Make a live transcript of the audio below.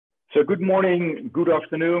So good morning, good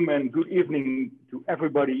afternoon, and good evening to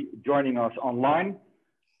everybody joining us online.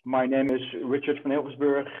 My name is Richard van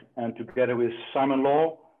Hilversburg, and together with Simon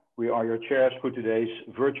Law, we are your chairs for today's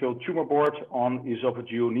virtual tumor board on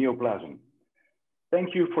esophageal neoplasm.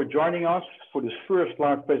 Thank you for joining us for this first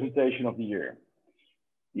live presentation of the year.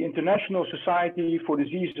 The International Society for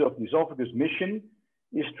Diseases of the Esophagus mission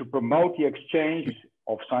is to promote the exchange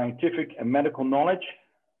of scientific and medical knowledge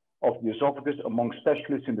of the esophagus among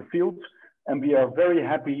specialists in the field, and we are very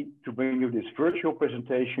happy to bring you this virtual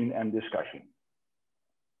presentation and discussion.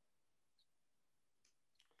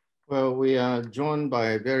 Well, we are joined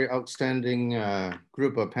by a very outstanding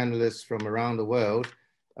group of panelists from around the world.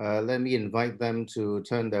 Let me invite them to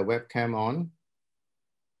turn their webcam on.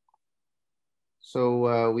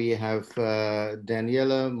 So we have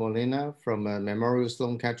Daniela Molina from Memorial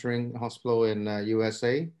Sloan Kettering Hospital in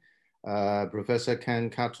USA, Professor Ken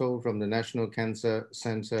Kato from the National Cancer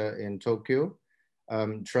Center in Tokyo,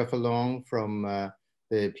 Trevor Long from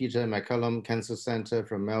the Peter MacCallum Cancer Center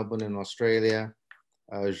from Melbourne in Australia,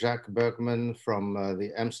 Jacques Bergman from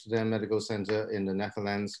the Amsterdam Medical Center in the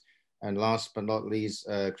Netherlands, and last but not least,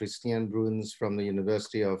 Christian Bruns from the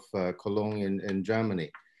University of Cologne in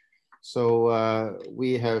Germany. So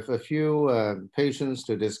we have a few patients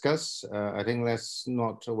to discuss. I think let's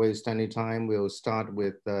not waste any time. We'll start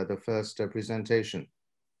with the first presentation.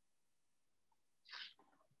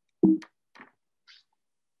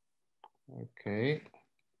 Okay.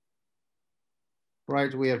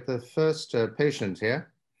 Right, we have the first patient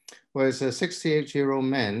here. Well, it's a 68-year-old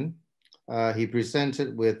man. He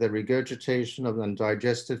presented with a regurgitation of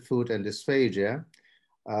undigested food and dysphagia.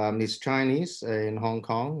 He's Chinese in Hong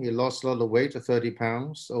Kong. He lost a lot of weight, 30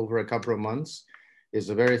 pounds over a couple of months. He's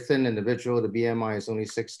a very thin individual. The BMI is only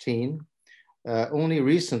 16. Only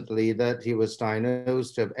recently that he was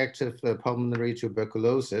diagnosed of active pulmonary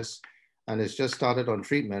tuberculosis and has just started on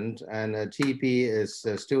treatment. And TB is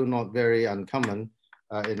still not very uncommon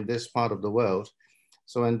in this part of the world.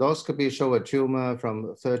 So endoscopy showed a tumor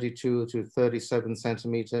from 32 to 37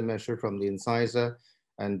 centimeter measured from the incisor,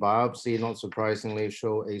 and biopsy, not surprisingly,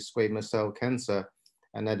 show a squamous cell cancer.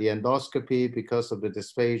 And at the endoscopy, because of the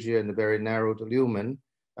dysphagia and the very narrow lumen,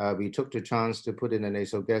 we took the chance to put in an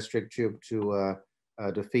nasogastric tube to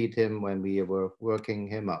feed him when we were working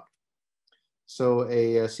him up. So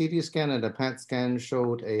a CT scan and a PET scan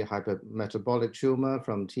showed a hypermetabolic tumor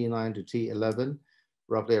from T9 to T11,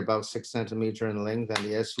 roughly about 6 centimeter in length, and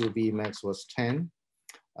the SUV max was 10.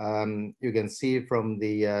 You can see from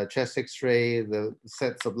the chest X-ray, the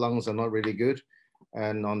sets of lungs are not really good.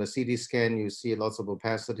 And on the CT scan, you see lots of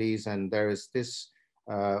opacities, and there is this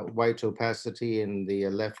white opacity in the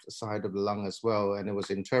left side of the lung as well. And it was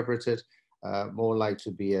interpreted more like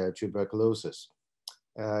to be a tuberculosis.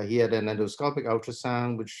 He had an endoscopic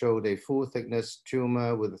ultrasound, which showed a full thickness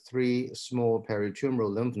tumor with 3 small peritumoral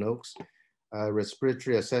lymph nodes.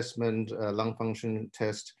 Respiratory assessment, lung function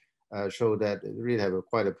test, show that it really have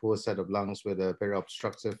quite a poor set of lungs with a very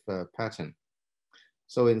obstructive pattern.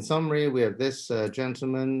 So in summary, we have this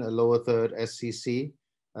gentleman, a lower third SCC,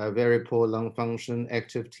 very poor lung function,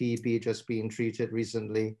 active TB just being treated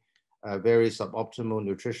recently, very suboptimal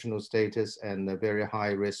nutritional status, and a very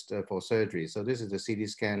high risk for surgery. So this is the CT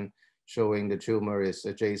scan showing the tumor is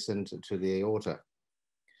adjacent to the aorta.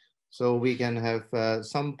 So we can have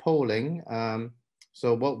some polling.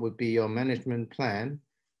 So what would be your management plan?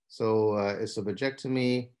 So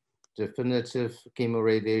esophagectomy, definitive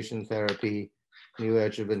chemoradiation therapy,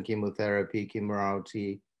 neoadjuvant chemotherapy,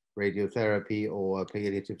 chemoradiation, radiotherapy, or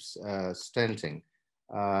palliative stenting.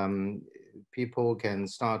 People can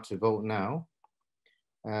start to vote now.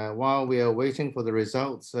 While we are waiting for the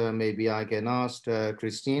results, maybe I can ask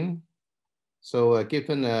Christine. So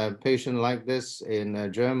given a patient like this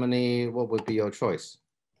in Germany, what would be your choice?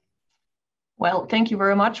 Well, thank you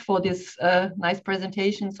very much for this nice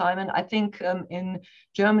presentation, Simon. I think in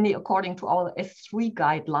Germany, according to our S3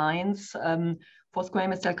 guidelines for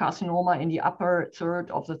squamous cell carcinoma in the upper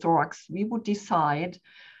third of the thorax, we would decide,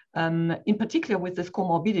 in particular with this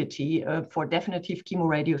comorbidity, for definitive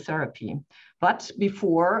chemoradiotherapy. But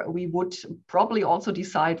before, we would probably also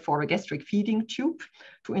decide for a gastric feeding tube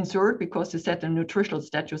to insert, because they said the nutritional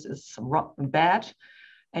status is bad.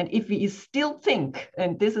 And if we still think,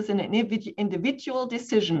 and this is an individual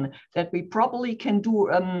decision, that we probably can do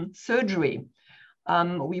surgery,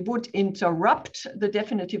 we would interrupt the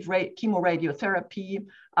definitive chemoradiotherapy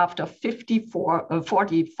after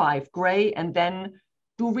 45 gray, and then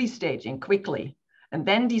do restaging quickly, and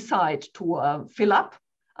then decide to fill up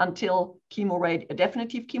until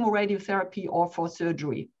definitive chemoradiotherapy or for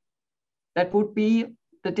surgery. That would be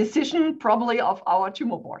the decision probably of our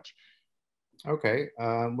tumor board. Okay,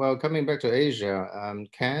 well, coming back to Asia,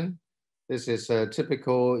 Ken, this is a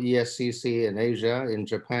typical ESCC in Asia. In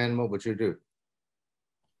Japan, what would you do?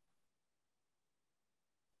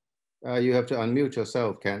 You have to unmute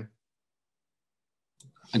yourself, Ken.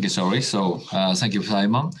 Okay, sorry. So thank you,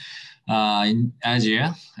 Simon. In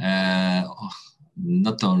Asia,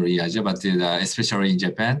 not only Asia, but especially in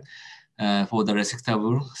Japan, for the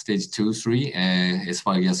resectable stage 2, 3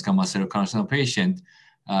 esophageal squamous cell carcinoma patient,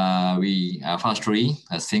 we firstly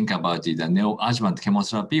think about the neoadjuvant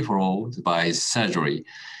chemotherapy followed by surgery.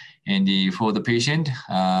 And for the patient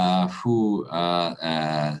who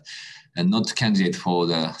are not candidate for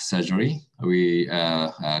the surgery, we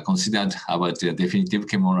considered about the definitive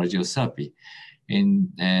chemoradiotherapy.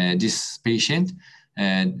 In this patient,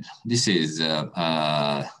 this is the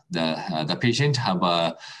patient have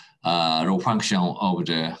a low function of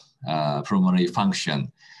the pulmonary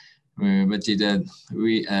function. But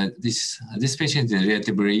this patient is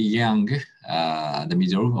relatively young, the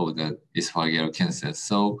middle of the esophageal cancer.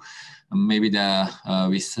 So maybe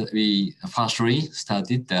we firstly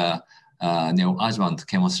started the neoadjuvant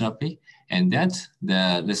chemotherapy, and that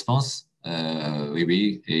the response will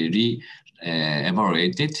be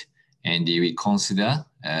re-evaluated, and we consider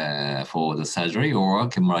for the surgery or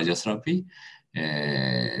chemoradiotherapy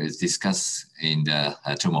discussed in the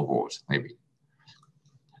tumor board, maybe.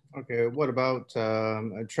 Okay, what about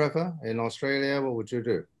Trevor in Australia? What would you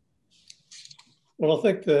do? Well, I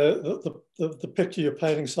think the picture you're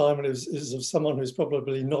painting, Simon, is of someone who's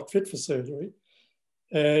probably not fit for surgery.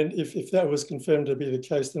 And if that was confirmed to be the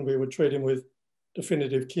case, then we would treat him with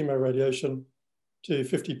definitive chemoradiation to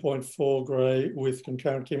 50.4 gray with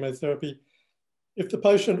concurrent chemotherapy. If the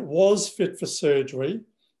patient was fit for surgery,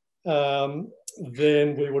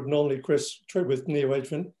 then we would normally treat with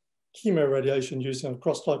neoadjuvant chemoradiation using a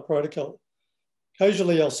cross-type protocol.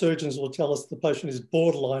 Occasionally, our surgeons will tell us the patient is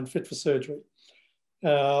borderline fit for surgery,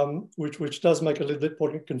 which does make it a little bit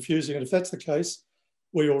more confusing. And if that's the case,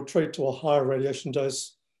 we will treat to a higher radiation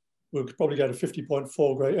dose. We'll probably go to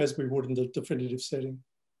 50.4 gray as we would in the definitive setting.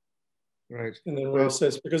 Right. And then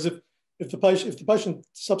reassess, because if the patient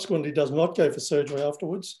subsequently does not go for surgery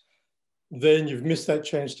afterwards, then you've missed that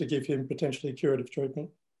chance to give him potentially curative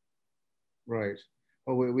treatment. Right.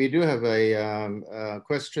 Well, we do have a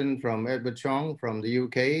question from Edward Chong from the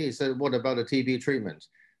UK. He said, what about a TB treatment?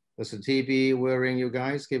 Is the TB worrying you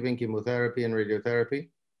guys, giving chemotherapy and radiotherapy?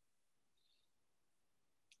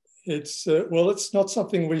 It's, well, it's not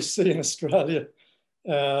something we see in Australia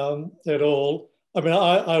at all. I mean,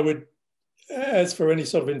 I would, as for any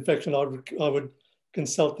sort of infection, I would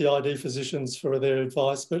consult the ID physicians for their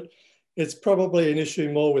advice, but it's probably an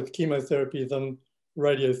issue more with chemotherapy than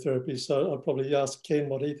radiotherapy. So I'll probably ask Ken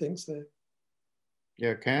what he thinks there.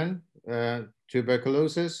 Yeah, Ken,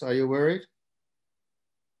 tuberculosis, are you worried?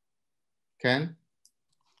 Ken?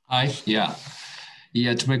 Hi, yeah.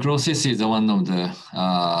 Yeah, tuberculosis is one of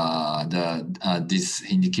this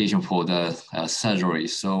indication for the surgery.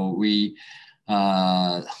 So we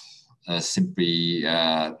simply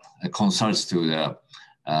consult to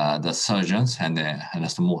the surgeons and the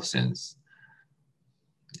anastomosians.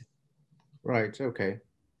 Right, okay.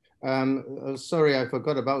 Sorry, I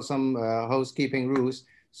forgot about some housekeeping rules.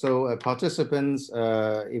 So participants,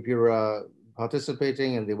 if you're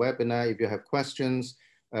participating in the webinar, if you have questions,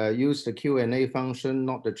 use the Q&A function,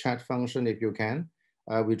 not the chat function if you can.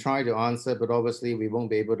 We try to answer, but obviously we won't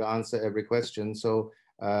be able to answer every question. So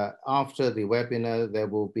after the webinar, there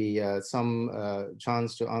will be some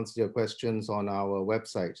chance to answer your questions on our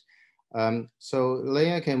website. So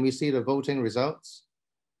Leah, can we see the voting results?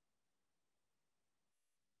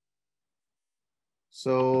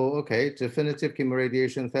 So, okay, definitive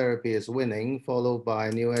chemoradiation therapy is winning, followed by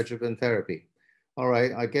neoadjuvant therapy. All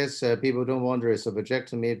right, I guess people don't want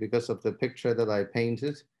esophageectomy because of the picture that I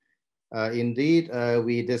painted. Indeed,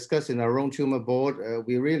 we discussed in our own tumor board,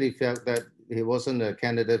 we really felt that he wasn't a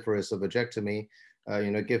candidate for esophageectomy, you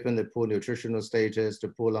know, given the poor nutritional status, the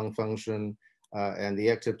poor lung function, and the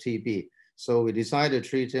active TB. So we decided to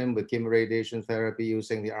treat him with chemoradiation therapy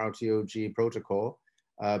using the RTOG protocol.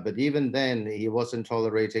 But even then, he wasn't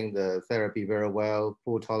tolerating the therapy very well,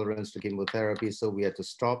 poor tolerance to chemotherapy, so we had to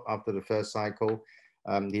stop after the first cycle.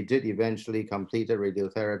 He did eventually complete the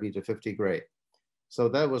radiotherapy to 50 gray. So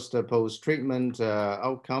that was the post-treatment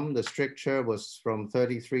outcome. The stricture was from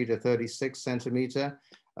 33 to 36 centimeter.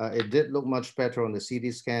 It did look much better on the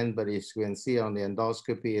CT scan, but as you can see on the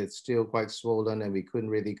endoscopy, it's still quite swollen and we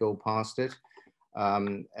couldn't really go past it.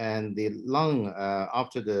 And the lung,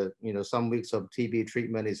 after the some weeks of TB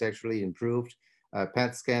treatment, is actually improved.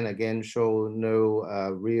 PET scan again show no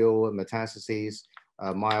real metastases,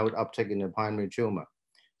 mild uptake in the primary tumor.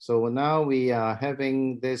 So now we are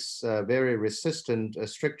having this very resistant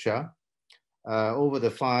stricture. Over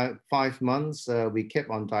the five months, we kept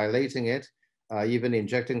on dilating it, even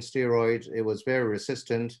injecting steroids. It was very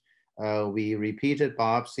resistant. We repeated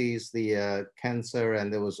biopsies, the cancer,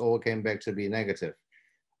 and all came back to be negative.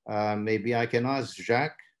 Maybe I can ask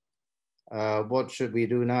Jacques, what should we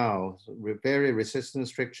do now? Very resistant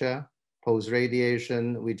stricture,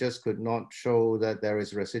 post-radiation, we just could not show that there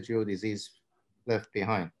is residual disease left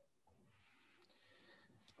behind.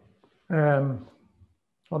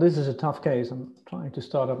 Well, this is a tough case. I'm trying to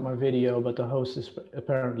start up my video, but the host has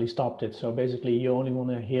apparently stopped it. So basically you only want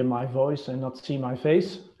to hear my voice and not see my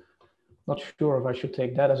face. Not sure if I should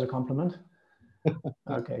take that as a compliment.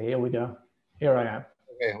 Okay, here we go. Here I am.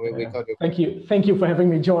 Okay, we got you. Thank you for having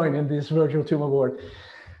me join in this virtual tumor board.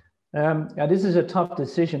 Yeah, this is a tough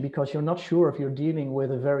decision because you're not sure if you're dealing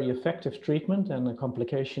with a very effective treatment and a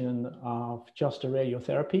complication of just a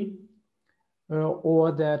radiotherapy,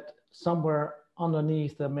 or that somewhere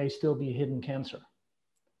underneath there may still be hidden cancer.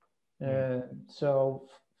 So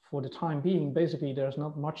for the time being, basically there's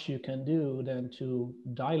not much you can do than to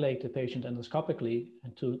dilate the patient endoscopically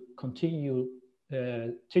and to continue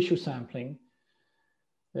tissue sampling,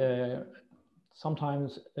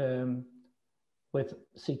 sometimes with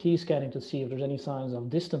CT scanning to see if there's any signs of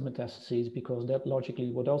distant metastases, because that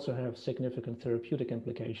logically would also have significant therapeutic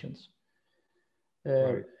implications.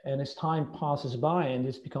 Right. And as time passes by and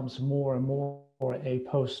this becomes more and more a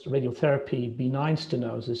post-radiotherapy benign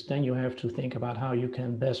stenosis, then you have to think about how you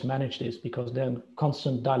can best manage this, because then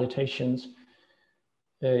constant dilatations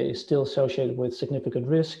is still associated with significant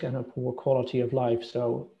risk and a poor quality of life.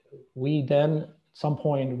 So we then at some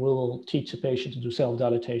point will teach the patient to do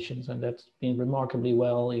self-dilatations, and that's been remarkably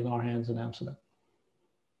well in our hands in Amsterdam.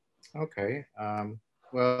 Okay,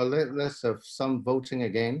 well, let's have some voting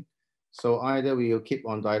again. So either we will keep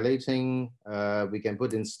on dilating, we can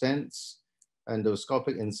put in stents,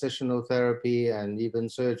 endoscopic incisional therapy, and even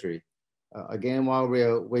surgery. Again, while we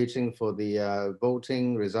are waiting for the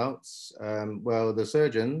voting results, well, the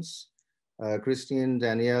surgeons, Christian,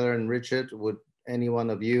 Daniela, and Richard, would any one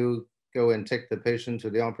of you go and take the patient to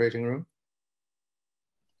the operating room?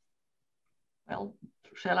 Well,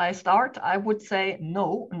 shall I start? I would say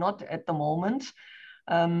no, not at the moment.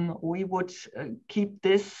 We would keep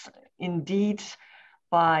this indeed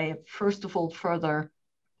by, first of all, further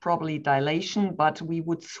probably dilation, but we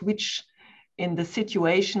would switch in the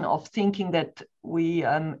situation of thinking that we,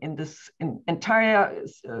 in this entire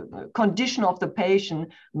condition of the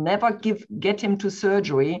patient, never get him to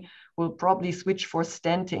surgery, we'll probably switch for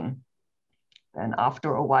stenting then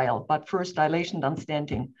after a while, but first dilation, then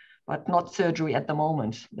stenting, but not surgery at the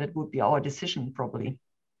moment. That would be our decision probably.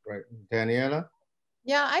 Right, Daniela?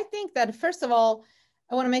 Yeah, I think that first of all,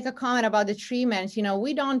 I want to make a comment about the treatment. You know,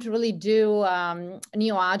 we don't really do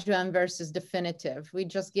neoadjuvant versus definitive. We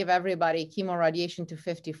just give everybody chemoradiation to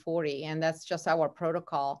 50-40, and that's just our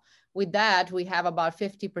protocol. With that, we have about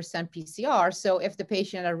 50% PCR. So if the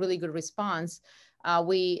patient had a really good response,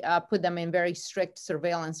 we put them in very strict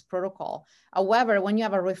surveillance protocol. However, when you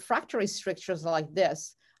have a refractory strictures like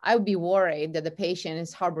this, I would be worried that the patient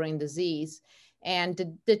is harboring disease.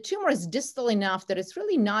 And the tumor is distal enough that it's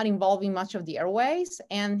really not involving much of the airways,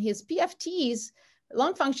 and his PFTs,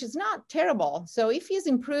 lung function is not terrible. So if he's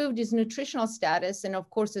improved his nutritional status, and of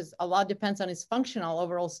course a lot depends on his functional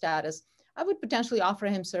overall status, I would potentially offer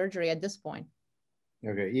him surgery at this point.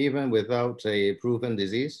 Okay, even without a proven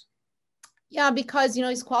disease? Yeah, because you know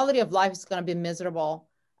his quality of life is going to be miserable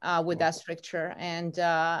with that stricture, and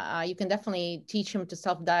you can definitely teach him to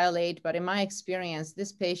self-dilate, but in my experience,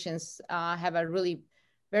 these patients have a really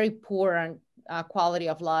very poor quality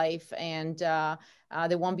of life, and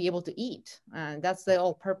they won't be able to eat. And that's the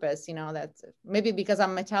whole purpose, you know, that's maybe because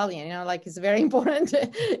I'm Italian, you know, like it's very important.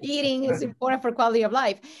 Eating is important for quality of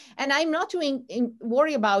life. And I'm not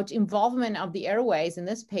worry about involvement of the airways in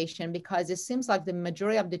this patient because it seems like the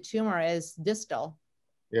majority of the tumor is distal.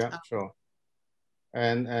 Yeah, sure.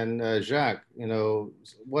 And Jacques, you know,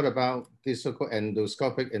 what about the so-called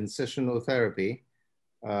endoscopic incisional therapy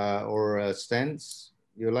or stents?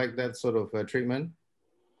 You like that sort of treatment?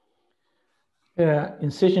 Yeah,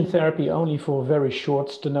 incision therapy only for very short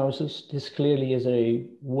stenosis. This clearly is a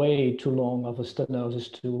way too long of a stenosis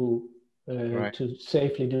to to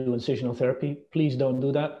safely do incisional therapy. Please don't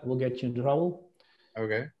do that. We'll get you in trouble.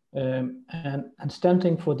 Okay. And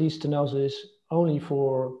stenting for these stenosis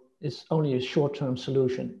is only a short-term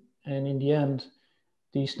solution. And in the end,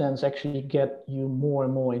 these stents actually get you more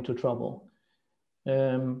and more into trouble.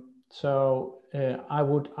 So I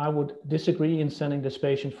would disagree in sending this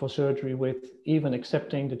patient for surgery with even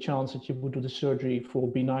accepting the chance that you would do the surgery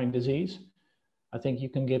for benign disease. I think you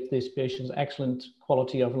can give these patients excellent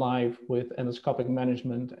quality of life with endoscopic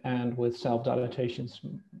management and with self-dilatations.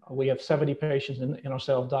 We have 70 patients in our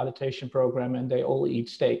self-dilatation program, and they all eat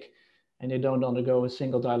steak and they don't undergo a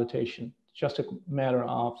single dilatation. It's just a matter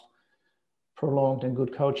of prolonged and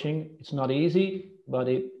good coaching. It's not easy, but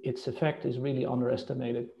its effect is really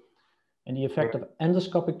underestimated. And the effect of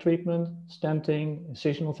endoscopic treatment, stenting,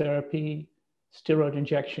 incisional therapy, steroid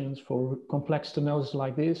injections for complex stenosis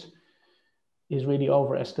like this is really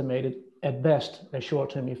overestimated. At best, a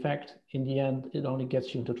short-term effect. In the end, it only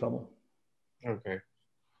gets you into trouble. Okay.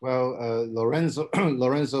 Well,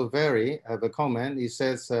 Lorenzo Veri have a comment. He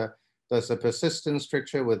says, does a persistent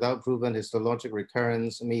stricture without proven histologic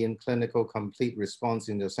recurrence mean clinical complete response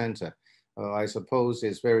in the center? I suppose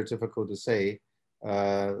it's very difficult to say.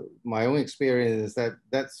 My own experience is that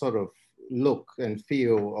that sort of look and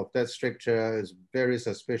feel of that stricture is very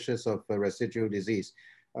suspicious of a residual disease.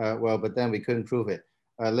 Well, but then we couldn't prove it.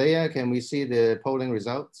 Leah, can we see the polling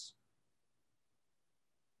results?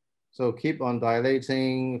 So keep on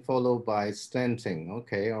dilating, followed by stenting.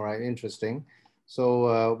 Okay, all right, interesting.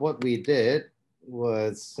 So what we did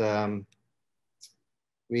was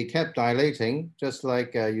we kept dilating, just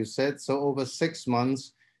like you said. So over 6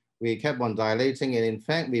 months, we kept on dilating. And in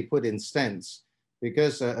fact, we put in stents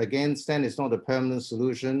because again, stent is not a permanent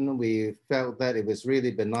solution. We felt that it was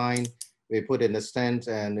really benign. We put in a stent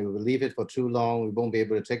and we will leave it for too long. We won't be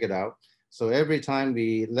able to take it out. So every time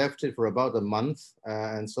we left it for about a month.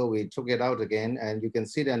 And so we took it out again. And you can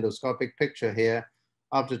see the endoscopic picture here.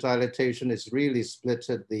 After dilatation, it's really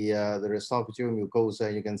splitted the esophageal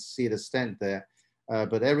mucosa. You can see the stent there.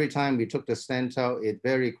 But every time we took the stent out, it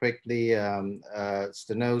very quickly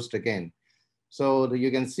stenosed again. So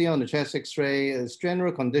you can see on the chest X-ray, its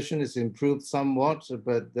general condition is improved somewhat,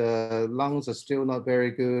 but the lungs are still not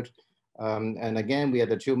very good. And again, we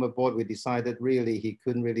had a tumor board. We decided really he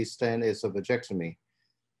couldn't really stand esophagectomy.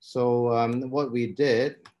 So what we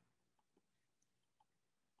did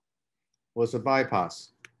was a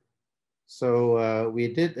bypass. So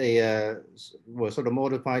we did a sort of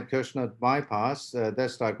modified Kirschner bypass.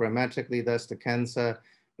 That's diagrammatically, that's the cancer.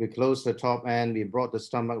 We closed the top end, we brought the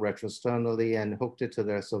stomach retrosternally and hooked it to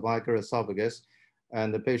the cervical esophagus,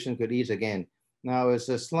 and the patient could eat again. Now, it's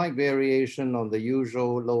a slight variation on the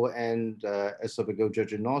usual lower end esophageal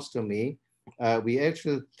jejunostomy. We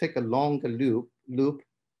actually take a longer loop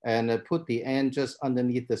and put the end just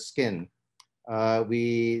underneath the skin.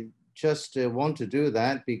 We just want to do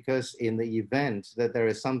that because in the event that there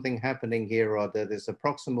is something happening here or that there's a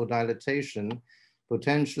proximal dilatation,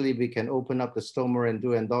 potentially we can open up the stoma and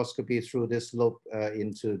do endoscopy through this loop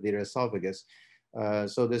into the esophagus.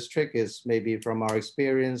 So this trick is maybe from our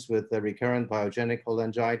experience with the recurrent pyogenic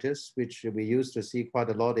cholangitis, which we used to see quite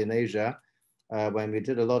a lot in Asia when we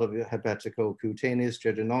did a lot of hepatocutaneous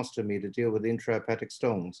jejunostomy to deal with intrahepatic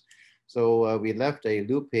stones. So we left a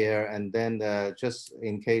loop here and then just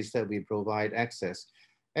in case that we provide access.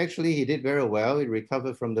 Actually, he did very well. He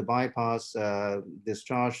recovered from the bypass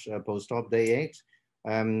discharge post-op day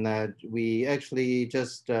 8. We actually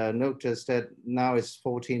just noticed that now it's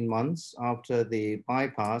 14 months after the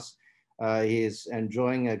bypass. He is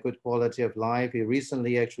enjoying a good quality of life. He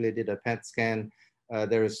recently actually did a PET scan.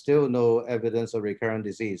 There is still no evidence of recurrent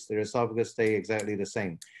disease. The esophagus stay exactly the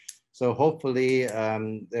same. So hopefully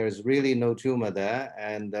there's really no tumor there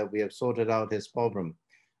and we have sorted out his problem.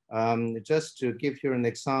 Just to give you an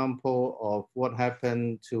example of what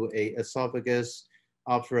happened to a esophagus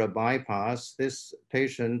after a bypass, this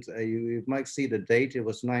patient, you might see the date, it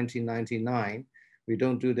was 1999. We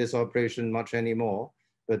don't do this operation much anymore,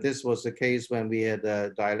 but this was the case when we had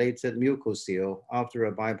a dilated mucocele after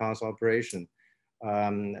a bypass operation.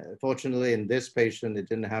 Fortunately, in this patient, it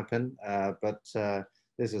didn't happen, but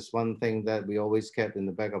this is one thing that we always kept in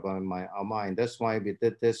the back of our mind. That's why we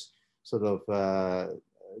did this sort of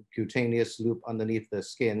cutaneous loop underneath the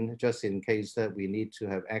skin, just in case that we need to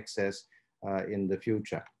have access in the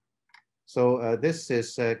future. So this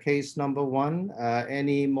is case number 1.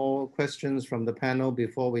 Any more questions from the panel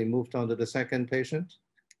before we moved on to the second patient?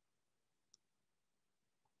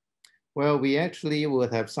 Well, we actually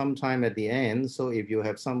will have some time at the end. So if you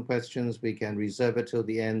have some questions, we can reserve it till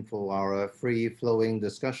the end for our free-flowing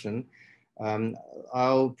discussion.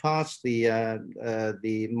 I'll pass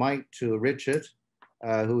the mic to Richard,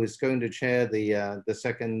 who is going to chair the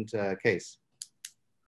second case.